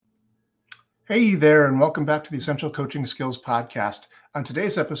Hey there, and welcome back to the Essential Coaching Skills Podcast. On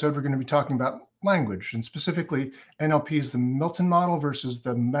today's episode, we're going to be talking about language, and specifically NLP's the Milton Model versus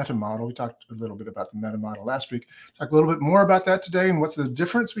the MetaModel. We talked a little bit about the MetaModel last week. Talk a little bit more about that today, and what's the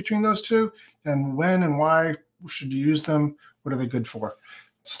difference between those two, and when and why should you use them? What are they good for?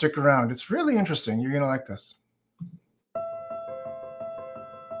 Stick around. It's really interesting. You're going to like this.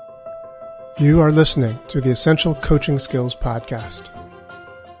 You are listening to the Essential Coaching Skills Podcast,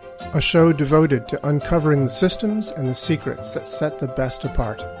 a show devoted to uncovering the systems and the secrets that set the best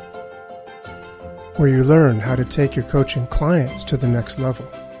apart, where you learn how to take your coaching clients to the next level,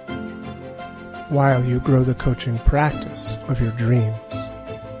 while you grow the coaching practice of your dreams.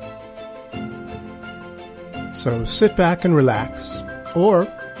 So sit back and relax, or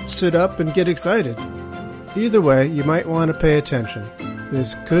sit up and get excited. Either way, you might want to pay attention.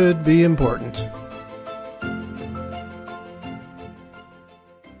 This could be important.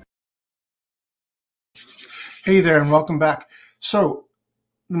 Hey there, and welcome back. So,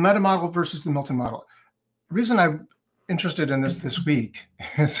 the MetaModel versus the Milton Model. The reason I'm interested in this week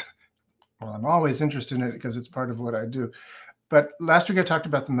is, well, I'm always interested in it because it's part of what I do. But last week I talked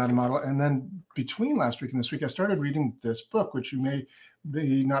about the MetaModel, and then between last week and this week I started reading this book, which you may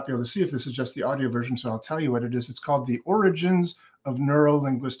not be able to see if this is just the audio version, so I'll tell you what it is. It's called The Origins of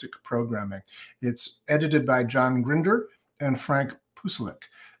Neuro-Linguistic Programming. It's edited by John Grinder and Frank Pucelik.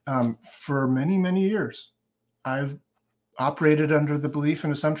 For many, many years, I've operated under the belief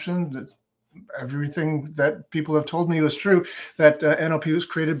and assumption that everything that people have told me was true, that NLP was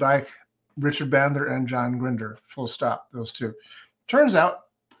created by Richard Bandler and John Grinder, full stop, those two. Turns out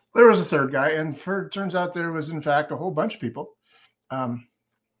there was a third guy, and turns out there was, in fact, a whole bunch of people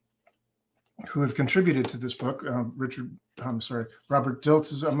who have contributed to this book. Robert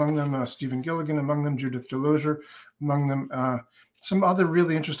Dilts is among them, Stephen Gilligan among them, Judith Delosier among them, some other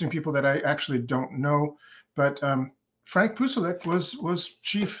really interesting people that I actually don't know. But Frank Pucelik was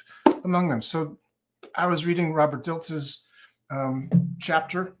chief among them. So I was reading Robert Dilts's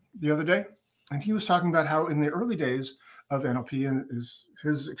chapter the other day, and he was talking about how in the early days of NLP and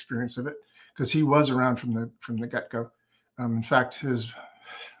his experience of it, because he was around from the get-go. In fact, his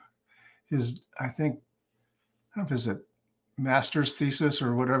I think, I don't know if it's a master's thesis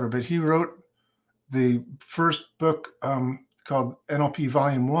or whatever, but he wrote the first book called NLP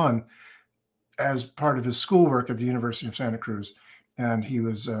Volume 1 as part of his schoolwork at the University of Santa Cruz. And he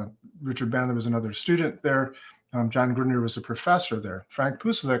was, Richard Bandler was another student there. John Grinder was a professor there. Frank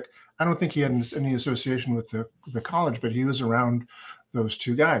Pucelik, I don't think he had any association with the college, but he was around those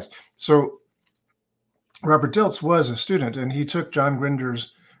two guys. So Robert Dilts was a student, and he took John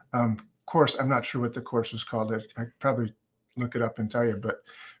Grinder's course. I'm not sure what the course was called. I could probably look it up and tell you, but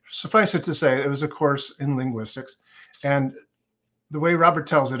suffice it to say, it was a course in linguistics. And the way Robert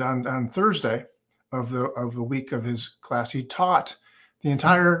tells it, on Thursday of the week of his class, he taught the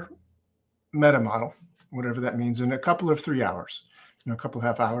entire MetaModel, whatever that means, in a couple of 3 hours, a couple of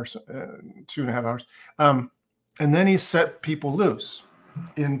half hours, 2.5 hours. And then he set people loose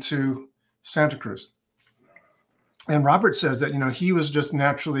into Santa Cruz. And Robert says that, he was just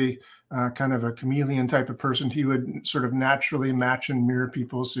naturally kind of a chameleon type of person. He would sort of naturally match and mirror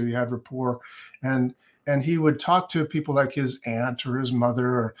people, so he had rapport. And he would talk to people like his aunt or his mother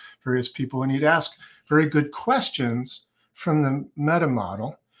or various people, and he'd ask very good questions from the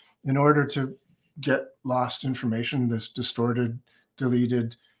MetaModel in order to get lost information, this distorted,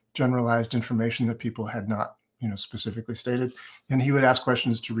 deleted, generalized information that people had not, specifically stated. And he would ask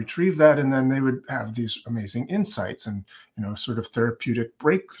questions to retrieve that, and then they would have these amazing insights and, sort of therapeutic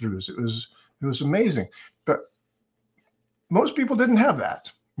breakthroughs. It was amazing. But most people didn't have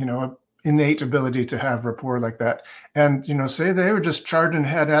that, innate ability to have rapport like that. And, say they were just charging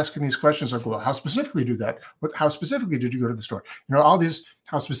ahead asking these questions like, well, how specifically do that? How specifically did you go to the store? All these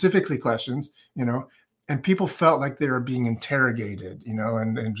how specifically questions, and people felt like they were being interrogated,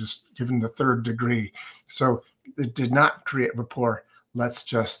 and just given the third degree. So it did not create rapport, let's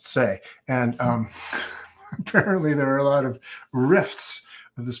just say. And apparently there are a lot of rifts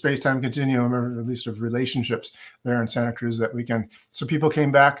of the space-time continuum, or at least of relationships there in Santa Cruz that weekend. So people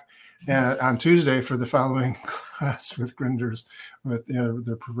came back on Tuesday for the following class with Grinders, with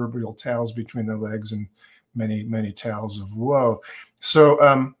the proverbial tails between their legs and many, many tales of woe. So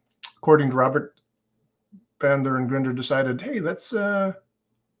according to Robert, Bandler and Grinder decided, hey, let's look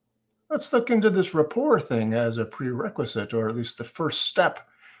into this rapport thing as a prerequisite, or at least the first step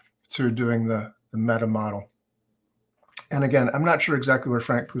to doing the MetaModel. And again, I'm not sure exactly where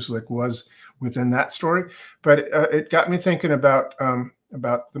Frank Pucelik was within that story, but it got me thinking about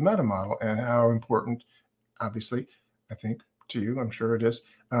the MetaModel and how important, obviously, I think to you, I'm sure it is,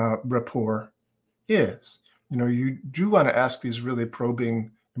 rapport is, you do want to ask these really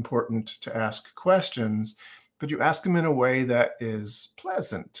probing, important to ask questions, but you ask them in a way that is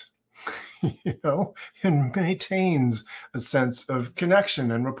pleasant, and maintains a sense of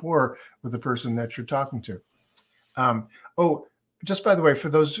connection and rapport with the person that you're talking to. Oh, just by the way, for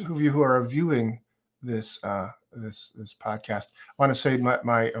those of you who are viewing this this podcast, I want to say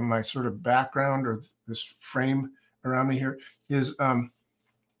my sort of background, or this frame around me here, is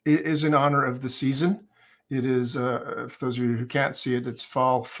in honor of the season. It is, for those of you who can't see it, it's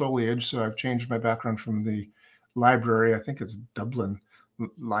fall foliage. So I've changed my background from the library. I think it's Dublin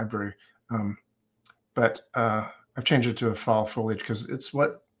Library. But I've changed it to a fall foliage because it's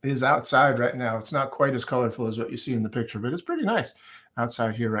what is outside right now. It's not quite as colorful as what you see in the picture, but it's pretty nice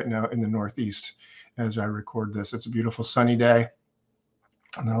outside here right now in the Northeast as I record this. It's a beautiful sunny day,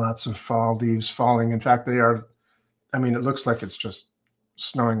 and there are lots of fall leaves falling. In fact, it looks like it's just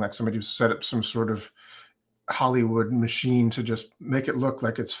snowing, like somebody set up some sort of Hollywood machine to just make it look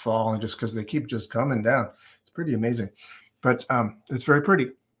like it's fall, and just because they keep just coming down. It's pretty amazing. But it's very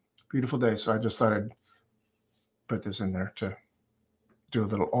pretty, beautiful day. So I just thought I'd put this in there to do a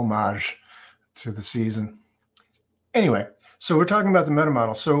little homage to the season. Anyway, so we're talking about the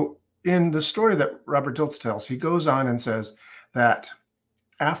MetaModel. So in the story that Robert Dilts tells, he goes on and says that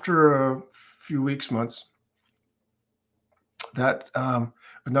after a few weeks, months, that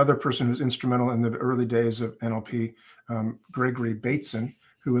another person who's instrumental in the early days of NLP, Gregory Bateson,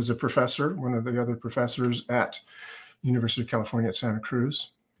 who was a professor, one of the other professors at University of California at Santa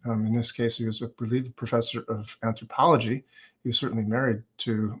Cruz. In this case, he was, I believe, a professor of anthropology. He was certainly married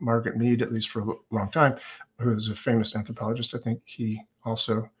to Margaret Mead, at least for a long time, who was a famous anthropologist. I think he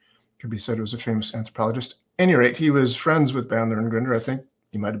also could be said was a famous anthropologist. At any rate, he was friends with Bandler and Grinder. I think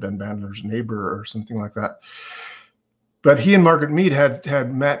he might have been Bandler's neighbor or something like that. But he and Margaret Mead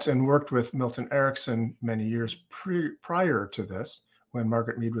had met and worked with Milton Erickson many years prior to this, when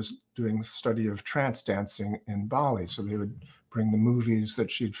Margaret Mead was doing the study of trance dancing in Bali. So they would bring the movies that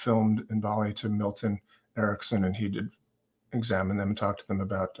she'd filmed in Bali to Milton Erickson, and he did examine them and talk to them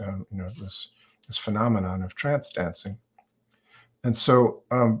about this phenomenon of trance dancing. And so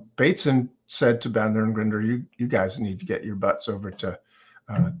Bateson said to Bandler and Grinder, you guys need to get your butts over to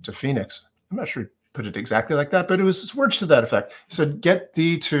Phoenix. I'm not sure he put it exactly like that, but it was words to that effect. He said, get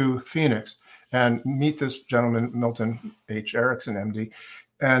thee to Phoenix and meet this gentleman, Milton H. Erickson, MD,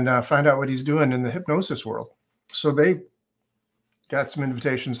 and find out what he's doing in the hypnosis world. So they got some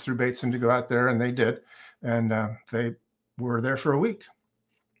invitations through Bateson to go out there, and they did. And they were there for a week.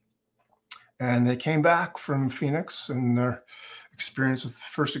 And they came back from Phoenix and their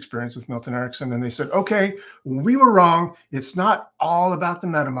first experience with Milton Erickson, and they said, okay, we were wrong. It's not all about the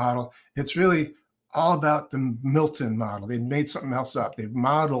MetaModel. It's really all about the Milton model. They made something else up. They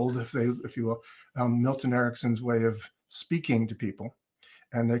modeled, if you will, Milton Erickson's way of speaking to people,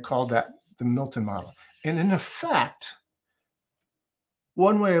 and they called that the Milton model. And in effect,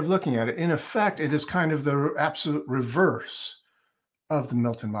 one way of looking at it, in effect, it is kind of the absolute reverse of the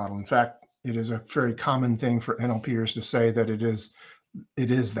Milton model. In fact, it is a very common thing for NLPers to say that it is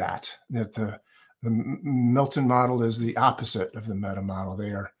that the Milton model is the opposite of the meta model.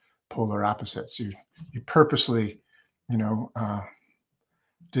 They are polar opposites. You purposely,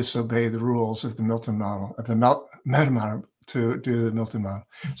 disobey the rules of the Milton model, of the meta model, to do the Milton model.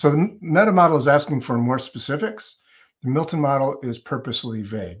 So the meta model is asking for more specifics. The Milton model is purposely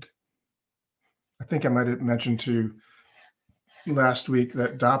vague. I think I might have mentioned to you last week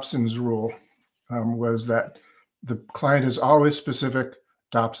that Dobson's rule was that the client is always specific,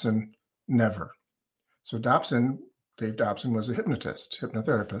 Dobson never. So Dave Dobson was a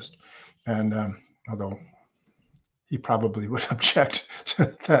hypnotherapist. And although he probably would object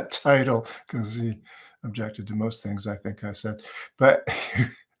to that title because he objected to most things, I think I said. But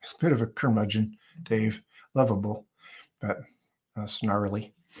he's a bit of a curmudgeon, Dave, lovable, but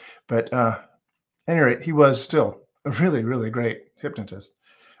snarly. But at any rate, he was still a really, really great hypnotist,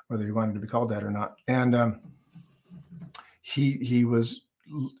 whether he wanted to be called that or not. And he was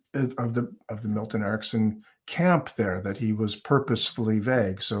of the Milton Erickson camp there, that he was purposefully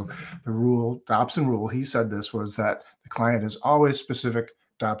vague. So the Dobson rule, he said this, was that the client is always specific,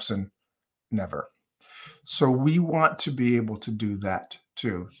 Dobson never. So we want to be able to do that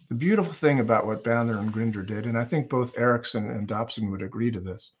too. The beautiful thing about what Bandler and Grinder did, and I think both Erickson and Dobson would agree to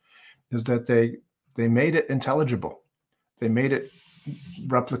this, is that they made it intelligible. They made it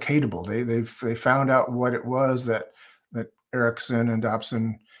replicatable. They found out what it was that Erickson and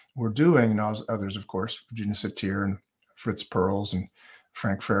Dobson were doing, and others, of course, Virginia Satir and Fritz Perls and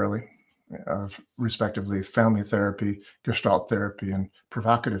Frank Farrelly of respectively family therapy, Gestalt therapy, and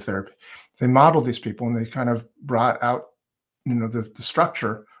provocative therapy. They modeled these people and they kind of brought out, the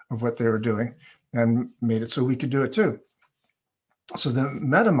structure of what they were doing and made it so we could do it too. So the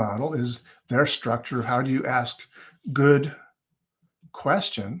MetaModel is their structure of how do you ask good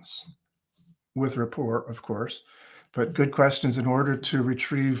questions with rapport, of course, but good questions in order to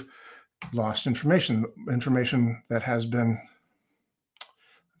retrieve lost information that has been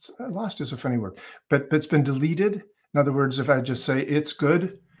lost is a funny word, but it's been deleted. In other words, if I just say it's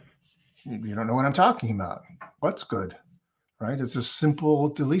good, you don't know what I'm talking about. What's good, right? It's a simple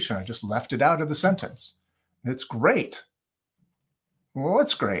deletion. I just left it out of the sentence. It's great. Well,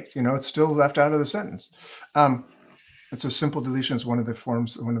 what's great? It's still left out of the sentence. It's a simple deletion. It's one of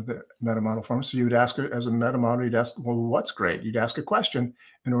the MetaModel forms. So you would ask it as a MetaModel, you'd ask, well, what's great? You'd ask a question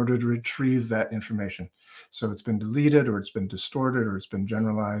in order to retrieve that information. So it's been deleted or it's been distorted or it's been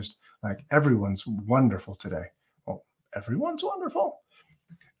generalized. Like everyone's wonderful today. Well, everyone's wonderful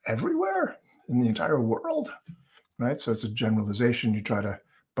everywhere in the entire world, right? So it's a generalization. You try to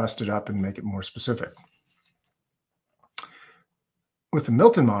bust it up and make it more specific. With the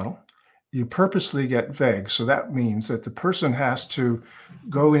Milton model, you purposely get vague. So that means that the person has to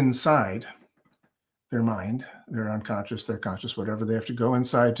go inside their mind, their unconscious, their conscious, whatever. They have to go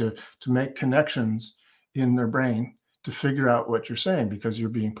inside to make connections in their brain to figure out what you're saying because you're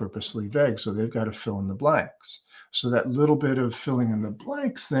being purposely vague. So they've got to fill in the blanks. So that little bit of filling in the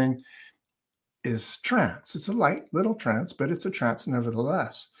blanks thing is trance. It's a light little trance, but it's a trance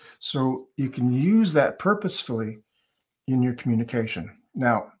nevertheless. So you can use that purposefully in your communication.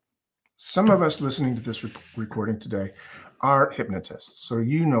 Now, some of us listening to this recording today are hypnotists, so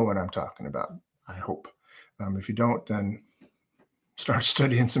you know what I'm talking about, I hope. If you don't, then start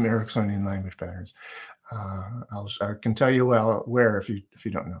studying some Ericksonian language patterns. I can tell you where if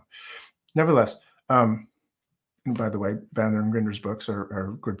you don't know. Nevertheless, and by the way, Bandler and Grinder's books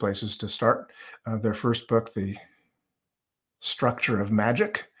are good places to start. Their first book, The Structure of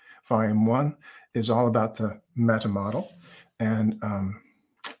Magic, Volume 1, is all about the MetaModel. And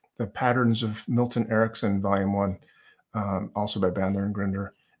The Patterns of Milton Erickson, Volume 1, also by Bandler and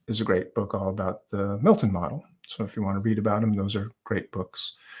Grinder, is a great book all about the Milton model. So if you want to read about them, those are great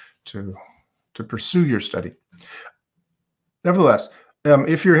books to pursue your study. Nevertheless,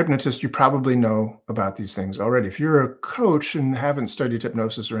 if you're a hypnotist, you probably know about these things already. If you're a coach and haven't studied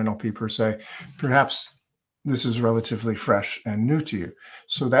hypnosis or NLP per se, perhaps this is relatively fresh and new to you.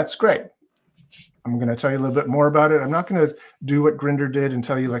 So that's great. I'm going to tell you a little bit more about it. I'm not going to do what Grinder did and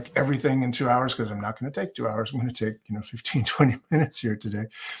tell you like everything in 2 hours because I'm not going to take 2 hours. I'm going to take 15, 20 minutes here today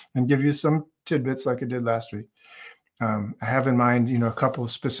and give you some tidbits like I did last week. I have in mind, a couple of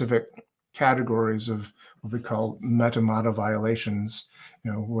specific categories of what we call MetaModel violations,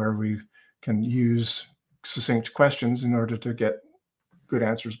 where we can use succinct questions in order to get good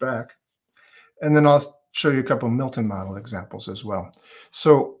answers back. And then I'll show you a couple of Milton model examples as well.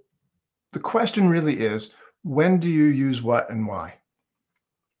 So the question really is, when do you use what and why?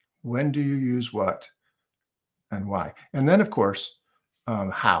 When do you use what and why? And then, of course,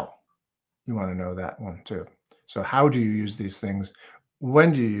 how? You want to know that one too. So how do you use these things?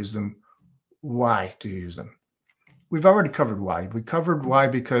 When do you use them? Why do you use them? We've already covered why. We covered why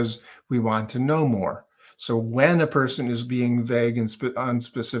because we want to know more. So when a person is being vague and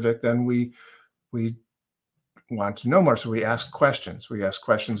unspecific, then we want to know more. So we ask questions. We ask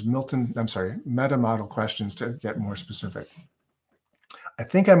questions, MetaModel questions to get more specific. I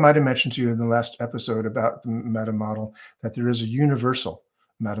think I might have mentioned to you in the last episode about the MetaModel that there is a universal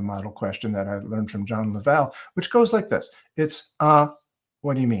MetaModel question that I learned from John Laval, which goes like this. It's,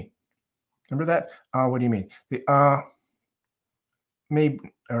 what do you mean? Remember that? What do you mean? The may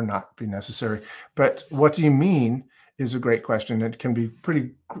or not be necessary, but what do you mean is a great question. It can be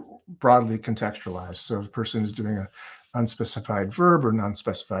pretty broadly contextualized. So if a person is doing an unspecified verb or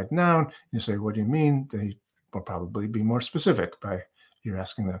non-specified noun, you say, what do you mean? They will probably be more specific by you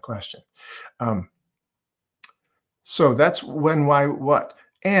asking that question. So that's when, why, what.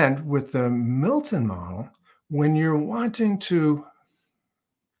 And with the Milton model, when you're wanting to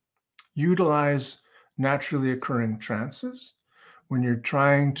utilize naturally occurring trances, when you're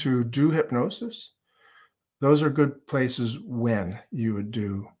trying to do hypnosis, those are good places when you would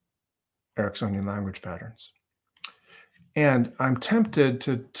do Ericksonian language patterns. And I'm tempted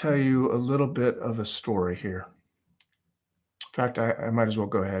to tell you a little bit of a story here. In fact, I might as well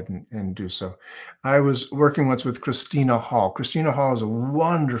go ahead and do so. I was working once with Christina Hall. Christina Hall is a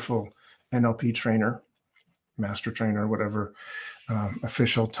wonderful NLP trainer, master trainer, whatever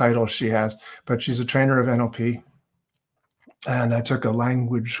official title she has, but she's a trainer of NLP. And I took a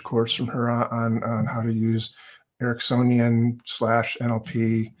language course from her on how to use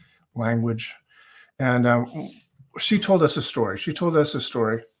Ericksonian/NLP language. And she told us a story. She told us a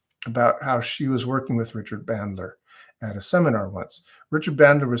story about how she was working with Richard Bandler at a seminar once. Richard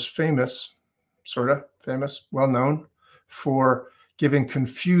Bandler was famous, sort of famous, well known for giving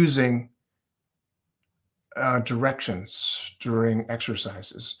confusing directions during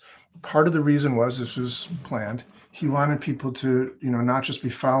exercises. Part of the reason was this was planned. He wanted people to, not just be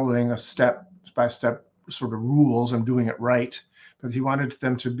following a step-by-step sort of rules. I'm doing it right. But he wanted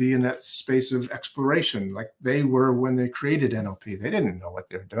them to be in that space of exploration, like they were when they created NLP. They didn't know what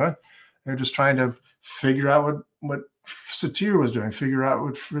they were doing. They were just trying to figure out what Satir was doing, figure out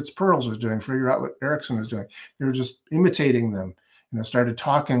what Fritz Perls was doing, figure out what Erickson was doing. They were just imitating them. Started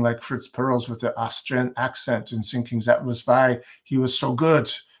talking like Fritz Perls with the Austrian accent and thinking that was why he was so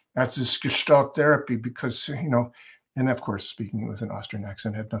good. That's his Gestalt therapy because, and of course, speaking with an Austrian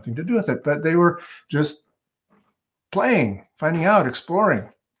accent had nothing to do with it, but they were just playing, finding out, exploring.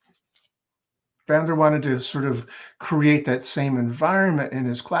 Bandler wanted to sort of create that same environment in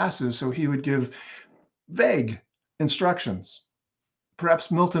his classes, so he would give vague instructions,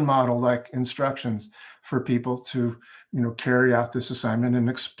 perhaps Milton Model-like instructions for people to, carry out this assignment and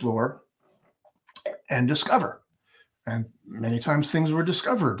explore and discover. And many times things were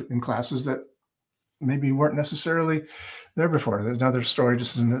discovered in classes that maybe weren't necessarily there before. There's another story,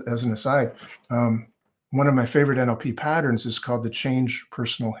 just as an aside. One of my favorite NLP patterns is called the change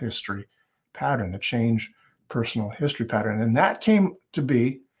personal history pattern, the change personal history pattern. And that came to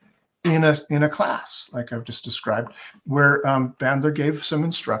be in a class, like I've just described, where Bandler gave some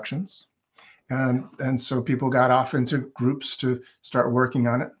instructions. And so people got off into groups to start working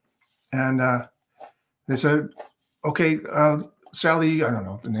on it. And they said, okay, Sally, I don't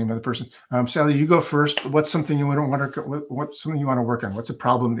know the name of the person. Sally, you go first. What's something you want to what's something you want to work on? What's a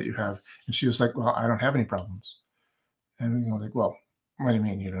problem that you have? And she was like, well, I don't have any problems. And like, well, what do you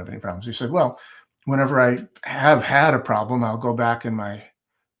mean you don't have any problems? He said, well, whenever I have had a problem, I'll go back in my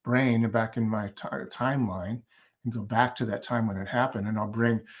brain and back in my timeline and go back to that time when it happened. And I'll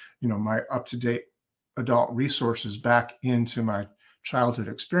bring, my up-to-date adult resources back into my childhood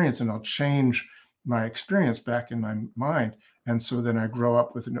experience, and I'll change my experience back in my mind. And so then I grow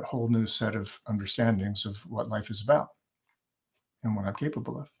up with a whole new set of understandings of what life is about and what I'm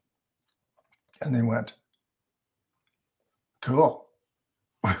capable of. And they went, cool.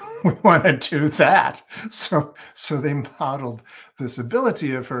 We want to do that. So they modeled this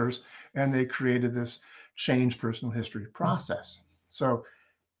ability of hers, and they created this change personal history process. So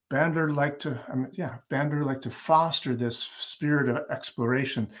Bandler liked to foster this spirit of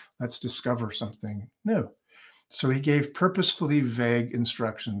exploration. Let's discover something new. So he gave purposefully vague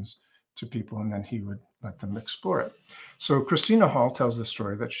instructions to people, and then he would let them explore it. So Christina Hall tells the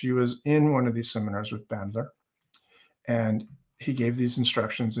story that she was in one of these seminars with Bandler, and he gave these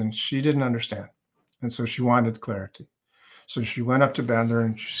instructions, and she didn't understand. And so she wanted clarity. So she went up to Bandler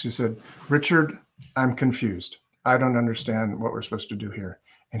and she said, Richard, I'm confused. I don't understand what we're supposed to do here.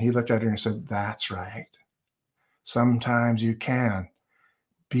 And he looked at her and said, that's right. Sometimes you can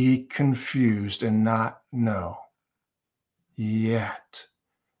be confused and not know. Yet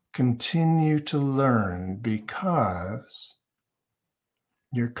continue to learn, because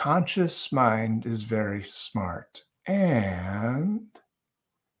your conscious mind is very smart and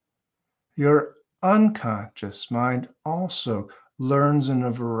your unconscious mind also learns in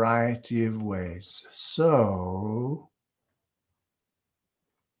a variety of ways. So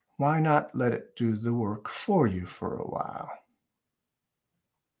why not let it do the work for you for a while?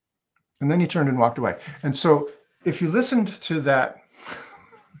 And then he turned and walked away. And so if you listened to that,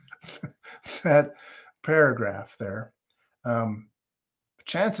 that paragraph there,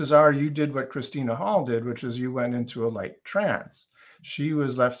 chances are you did what Christina Hall did, which is you went into a light trance. She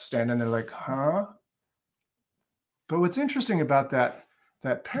was left standing there like, huh? But what's interesting about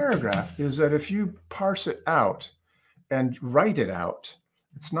that paragraph is that if you parse it out and write it out,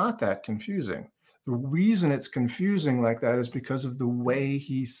 it's not that confusing. The reason it's confusing like that is because of the way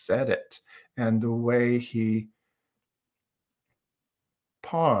he said it and the way he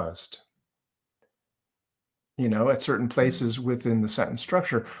paused, at certain places within the sentence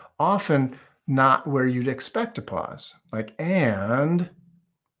structure, often not where you'd expect to pause, like, and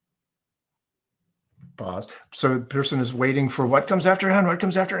pause. So the person is waiting for what comes after and, what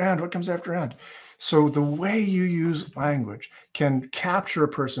comes after and, what comes after and. So the way you use language can capture a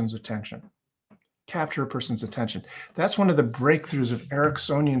person's attention. That's one of the breakthroughs of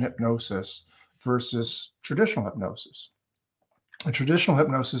Ericksonian hypnosis versus traditional hypnosis. A traditional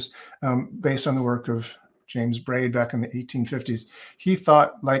hypnosis, based on the work of James Braid back in the 1850s. He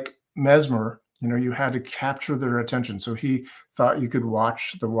thought, like Mesmer, you had to capture their attention. So he thought you could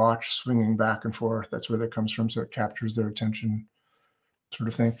watch the watch swinging back and forth. That's where that comes from. So it captures their attention, sort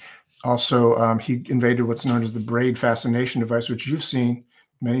of thing. Also, he invented what's known as the Braid fascination device, which you've seen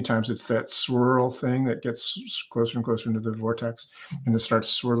many times. It's that swirl thing that gets closer and closer into the vortex, and it starts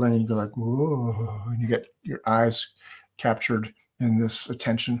swirling, and you go like, whoa, and you get your eyes captured in this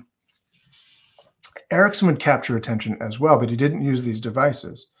attention. Erickson would capture attention as well, but he didn't use these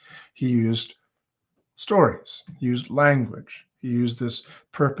devices. He used stories, he used language, he used this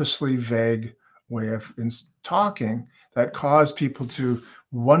purposely vague way of talking that caused people to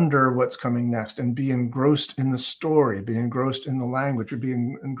wonder what's coming next and be engrossed in the story, be engrossed in the language, or be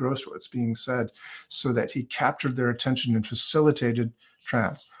engrossed in what's being said, so that he captured their attention and facilitated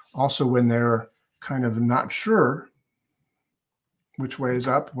trance. Also, when they're kind of not sure which way is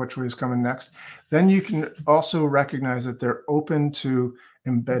up, which way is coming next, then you can also recognize that they're open to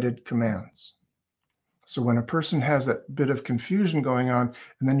embedded commands. So when a person has that bit of confusion going on,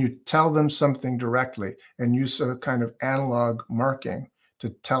 and then you tell them something directly and use a kind of analog marking to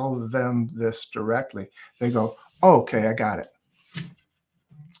tell them this directly, they go, oh, okay, I got it.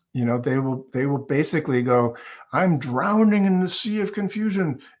 They will basically go, I'm drowning in the sea of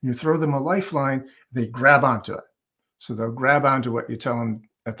confusion. You throw them a lifeline, they grab onto it. So they'll grab onto what you tell them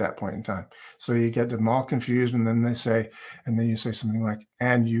at that point in time. So you get them all confused, and then you say something like,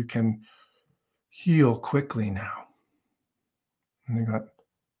 and you can heal quickly now. And they go,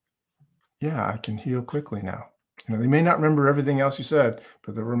 yeah, I can heal quickly now. They may not remember everything else you said,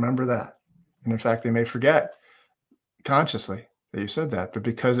 but they'll remember that. And in fact, they may forget consciously that you said that, but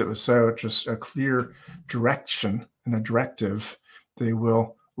because it was so just a clear direction and a directive, they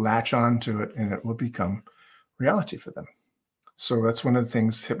will latch onto it and it will become reality for them. So that's one of the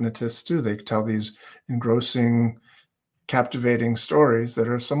things hypnotists do. They tell these engrossing, captivating stories that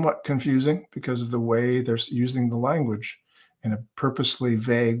are somewhat confusing because of the way they're using the language in a purposely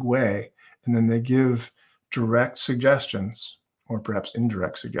vague way. And then they give direct suggestions, or perhaps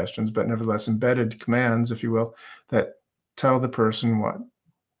indirect suggestions, but nevertheless embedded commands, if you will, that tell the person what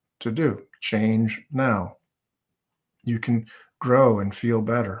to do. Change now. You can grow and feel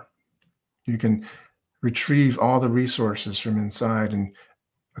better. You can retrieve all the resources from inside and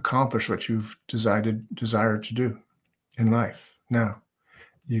accomplish what you've desired to do in life. Now,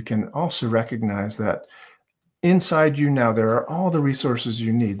 you can also recognize that inside you now, there are all the resources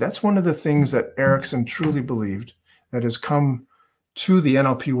you need. That's one of the things that Erickson truly believed that has come to the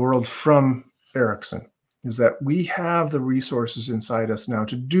NLP world from Erickson, is that we have the resources inside us now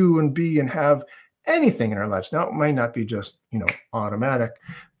to do and be and have anything in our lives. Now, it might not be just, automatic,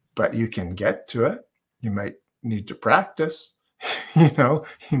 but you can get to it. You might need to practice. You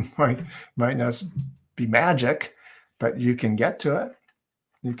might not be magic, but you can get to it.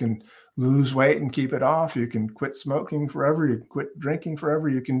 You can lose weight and keep it off. You can quit smoking forever. You can quit drinking forever.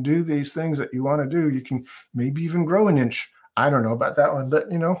 You can do these things that you want to do. You can maybe even grow an inch. I don't know about that one,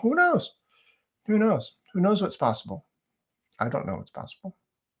 but who knows? Who knows? Who knows what's possible? I don't know what's possible,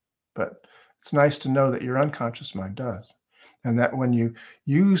 but it's nice to know that your unconscious mind does. And that when you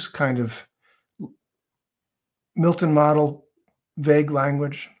use kind of Milton Model vague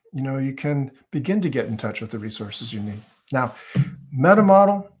language, you can begin to get in touch with the resources you need. Now,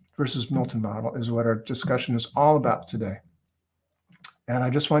 MetaModel versus Milton Model is what our discussion is all about today. And I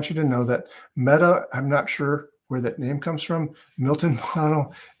just want you to know that Meta, I'm not sure where that name comes from. Milton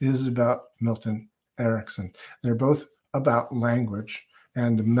Model is about Milton Erickson. They're both about language.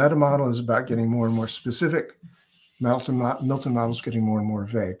 And the MetaModel is about getting more and more specific. Milton Model is getting more and more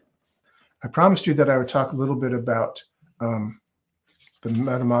vague. I promised you that I would talk a little bit about the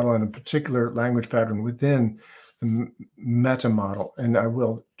MetaModel and a particular language pattern within the MetaModel, and I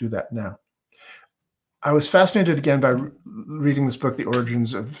will do that now. I was fascinated again by reading this book, The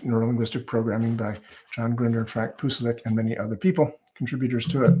Origins of Neurolinguistic Programming by John Grinder and Frank Pusalik and many other people, contributors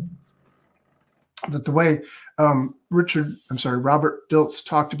to it. That the way Robert Dilts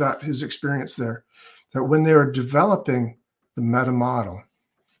talked about his experience there, that when they were developing the MetaModel,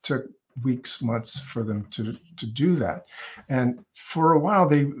 it took weeks, months for them to do that. And for a while,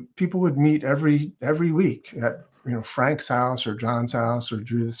 people would meet every week at Frank's house or John's house or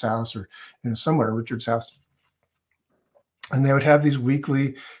Judith's house or somewhere, Richard's house. And they would have these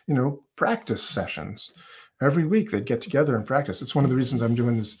weekly, practice sessions. Every week they'd get together and practice. It's one of the reasons I'm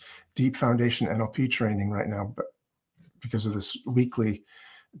doing this deep foundation NLP training right now, but because of this weekly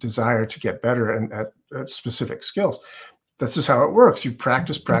desire to get better and at specific skills. That's just how it works. You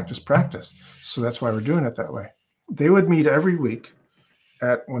practice, practice, practice. So that's why we're doing it that way. They would meet every week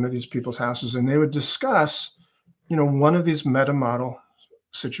at one of these people's houses, and they would discuss, one of these MetaModel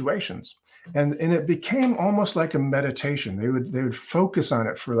situations. And it became almost like a meditation. They would focus on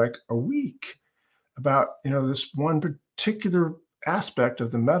it for like a week about, this one particular aspect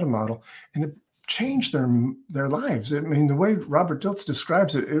of the MetaModel, and it changed their lives. I mean, the way Robert Dilts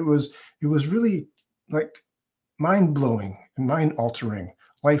describes it, it was really like mind-blowing and mind-altering,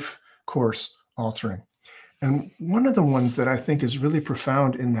 life course altering. And one of the ones that I think is really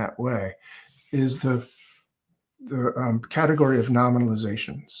profound in that way is the category of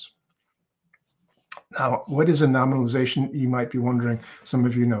nominalizations. Now, what is a nominalization? You might be wondering. Some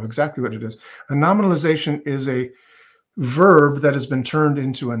of you know exactly what it is. A nominalization is a verb that has been turned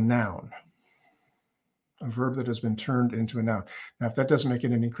into a noun. A verb that has been turned into a noun. Now, if that doesn't make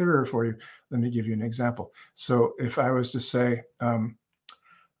it any clearer for you, let me give you an example. So if I was to say, in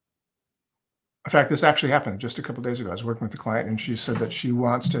fact, this actually happened just a couple of days ago. I was working with a client, and she said that she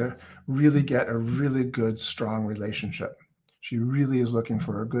wants to really get a really good, strong relationship. She really is looking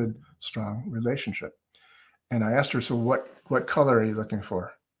for a good, strong relationship. And I asked her, so what color are you looking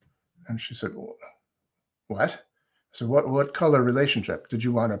for? And she said, what? So what color relationship? Did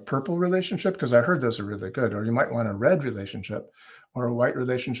you want a purple relationship? Because I heard those are really good. Or you might want a red relationship, or a white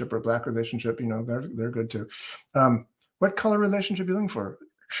relationship, or a black relationship. They're good too. What color relationship are you looking for?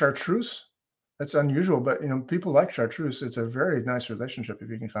 Chartreuse? That's unusual, but people like chartreuse. It's a very nice relationship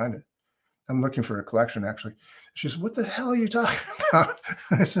if you can find it. I'm looking for a collection, actually. She says, what the hell are you talking about?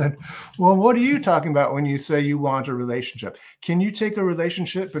 I said, well, what are you talking about when you say you want a relationship? Can you take a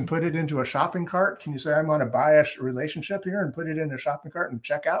relationship and put it into a shopping cart? Can you say, I want to buy a relationship here and put it in a shopping cart and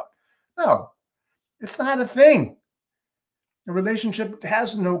check out? No, it's not a thing. A relationship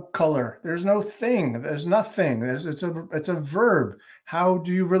has no color. There's no thing. There's nothing. It's a verb. How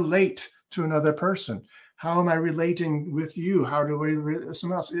do you relate to another person? How am I relating with you? How do we relate with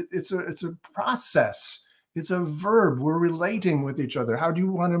someone else? It's a process. It's a verb. We're relating with each other. How do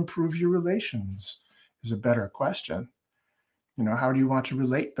you want to improve your relations? Is a better question. How do you want to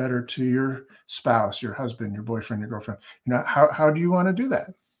relate better to your spouse, your husband, your boyfriend, your girlfriend? How do you want to do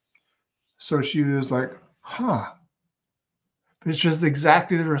that? So she was like, huh. It's just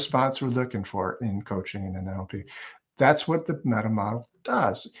exactly the response we're looking for in coaching and in NLP. That's what the MetaModel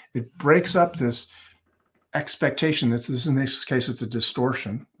does. It breaks up this expectation. In this case, it's a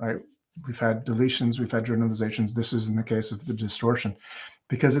distortion, right? We've had deletions, we've had generalizations. This is in the case of the distortion,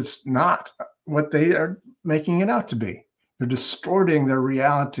 because it's not what they are making it out to be. They're distorting their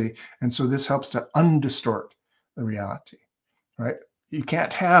reality. And so this helps to undistort the reality, right? You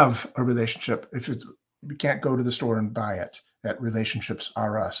can't have a relationship if you can't go to the store and buy it at Relationships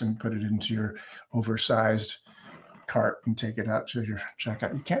R Us and put it into your oversized cart and take it out to your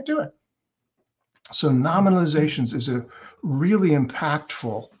checkout. You can't do it. So nominalizations is a really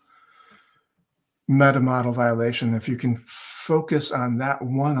impactful MetaModel violation. If you can focus on that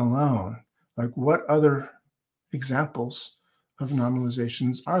one alone, like what other examples of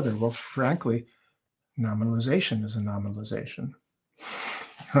nominalizations are there? Well, frankly, nominalization is a nominalization,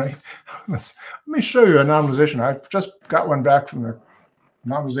 right? Let me show you a nominalization. I just got one back from the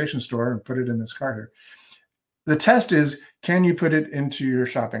nominalization store and put it in this cart here. The test is, can you put it into your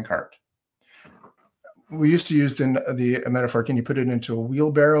shopping cart? We used to use the metaphor, can you put it into a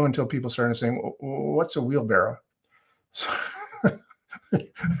wheelbarrow, until people started saying, what's a wheelbarrow? So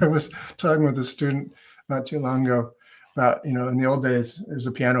I was talking with a student not too long ago about, in the old days, there's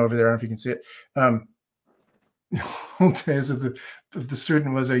a piano over there, I don't know if you can see it. The old days if the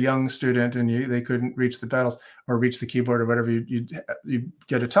student was a young student and they couldn't reach the pedals or reach the keyboard or whatever, you'd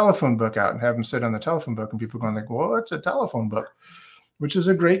get a telephone book out and have them sit on the telephone book, and people going like, well, what's a telephone book? Which is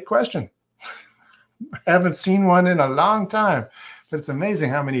a great question. I haven't seen one in a long time, but it's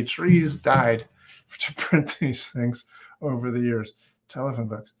amazing how many trees died to print these things over the years. Telephone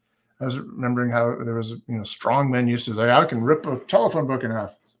books. I was remembering how there was, strong men used to say, I can rip a telephone book in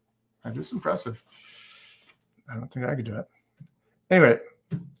half. That is impressive. I don't think I could do it. Anyway,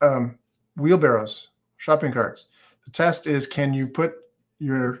 wheelbarrows, shopping carts. The test is, can you put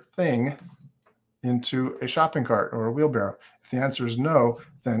your thing into a shopping cart or a wheelbarrow? If the answer is no,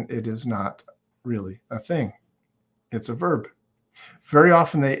 then it is not really a thing. It's a verb. Very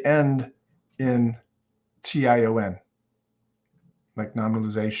often they end in tion, like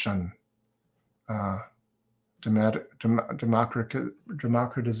nominalization,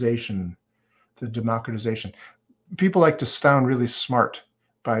 democratization, the democratization. People like to sound really smart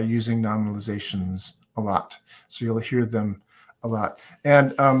by using nominalizations a lot. So you'll hear them a lot.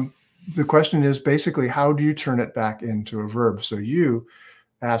 And the question is basically, how do you turn it back into a verb? So you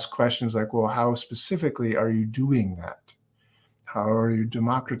ask questions like, well, how specifically are you doing that? How are you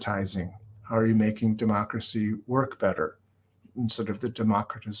democratizing? How are you making democracy work better instead of the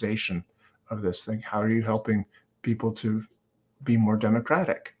democratization of this thing? How are you helping people to be more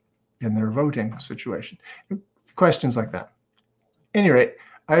democratic in their voting situation? Questions like that. At any rate,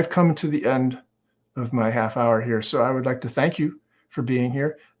 I've come to the end of my half hour here, so I would like to thank you for being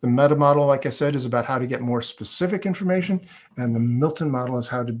here. The MetaModel, like I said, is about how to get more specific information, and the Milton Model is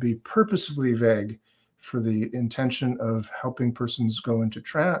how to be purposefully vague for the intention of helping persons go into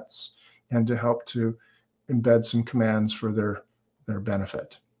trance and to help to embed some commands for their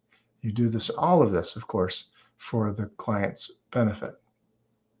benefit. You do this, all of this, of course, for the client's benefit.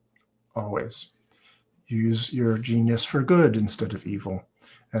 Always. You use your genius for good instead of evil,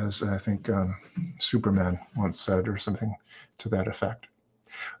 as I think Superman once said, or something to that effect.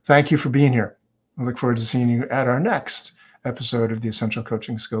 Thank you for being here. I look forward to seeing you at our next episode of the Essential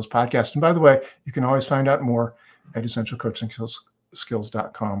Coaching Skills Podcast. And by the way, you can always find out more at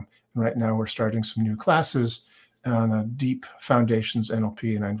essentialcoachingskills.com. And right now we're starting some new classes on Deep Foundations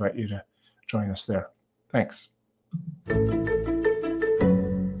NLP, and I invite you to join us there. Thanks.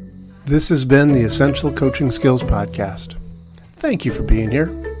 This has been the Essential Coaching Skills Podcast. Thank you for being here.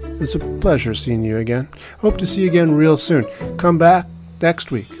 It's a pleasure seeing you again. Hope to see you again real soon. Come back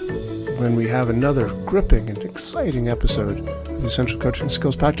next week when we have another gripping and exciting episode of the Essential Coaching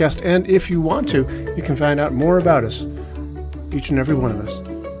Skills Podcast. And if you want to, you can find out more about us, each and every one of us,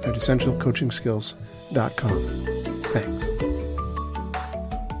 at essentialcoachingskills.com. Thanks.